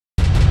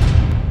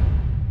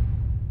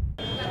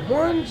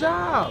One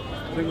job.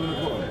 Take him to the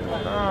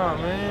car. Nah,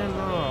 man,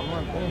 no, I'm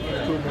not going to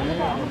do That's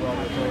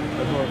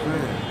what I'm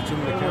saying. Too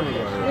many cameras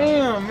out here.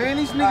 Damn, man,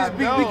 these niggas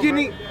be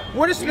getting.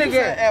 Where this nigga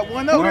at? At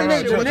 1 The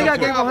nigga I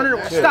gave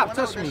 100. Stop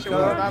touching me, cuz.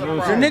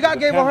 The nigga I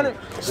gave 100.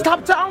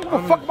 Stop touching. I don't give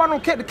a fuck about no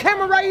cat. The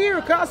camera right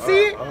here. Can I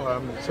see it? Oh,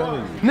 I'm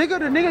telling you.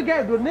 The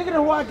nigga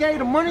who I gave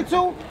the money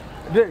to,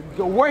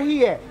 where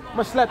he at?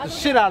 I'ma slap the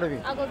shit out of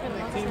him. I'll go get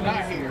my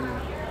Not here.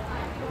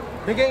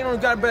 Nigga ain't no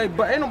got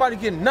but ain't nobody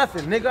getting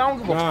nothing, nigga. I don't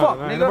give a fuck,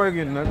 nigga. Ain't nobody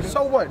getting nothing.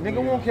 So what? Nigga,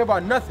 we don't care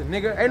about nothing,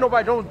 nigga. Ain't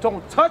nobody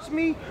don't touch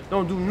me,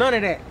 don't do none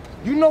of that.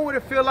 You know what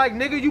it feel like,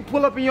 nigga? You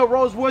pull up in your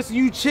Rolls Royce and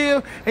you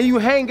chill and you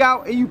hang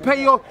out and you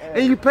pay your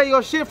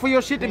shit for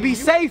your shit to be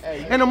safe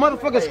and a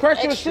motherfucker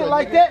scratch your shit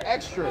like that.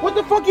 Extra. What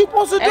the fuck you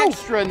supposed to do?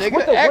 Extra,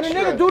 nigga. When a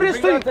nigga do this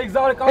to you and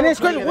then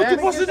scratch, what you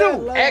supposed to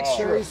do?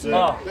 Extra.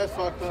 That's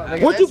fucked up.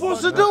 What you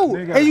supposed to do?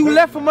 And you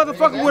left a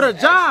motherfucker with a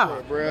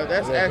job. Bro,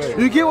 that's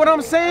extra. You get what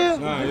I'm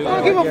saying? I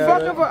don't give a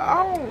fuck if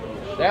I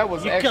don't. That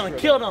was extra. You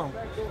killed him.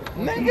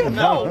 Nigga,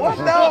 no. What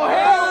the hell?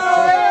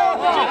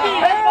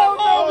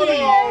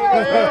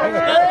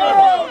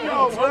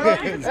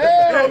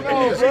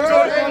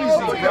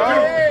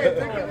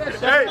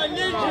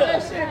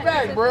 That shit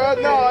back, bro.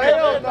 No,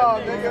 hell no,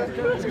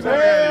 nigga.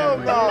 Hell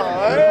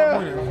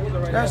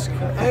no. That's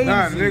crazy.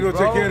 Nah, the nigga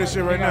take care of this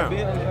shit right now.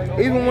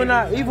 Even when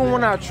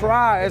I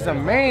try as a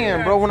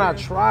man, bro, when I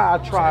try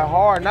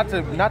hard not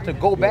to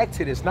go back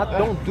to this.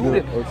 Don't do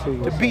this.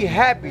 To be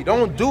happy.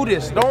 Don't do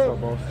this. Don't.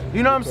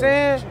 You know what I'm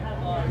saying?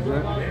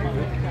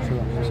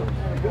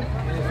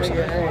 I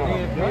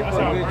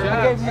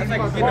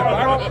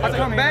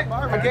come back.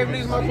 I gave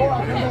these my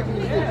car. Let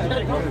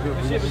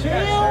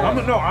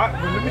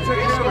me take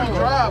it.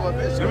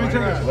 Let me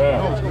take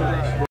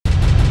it.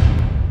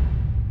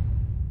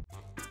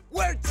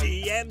 We're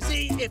TMZ.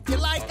 If you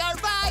like our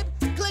vibe,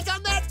 click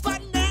on that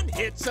button and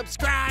hit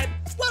subscribe.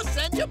 We'll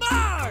send you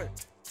more.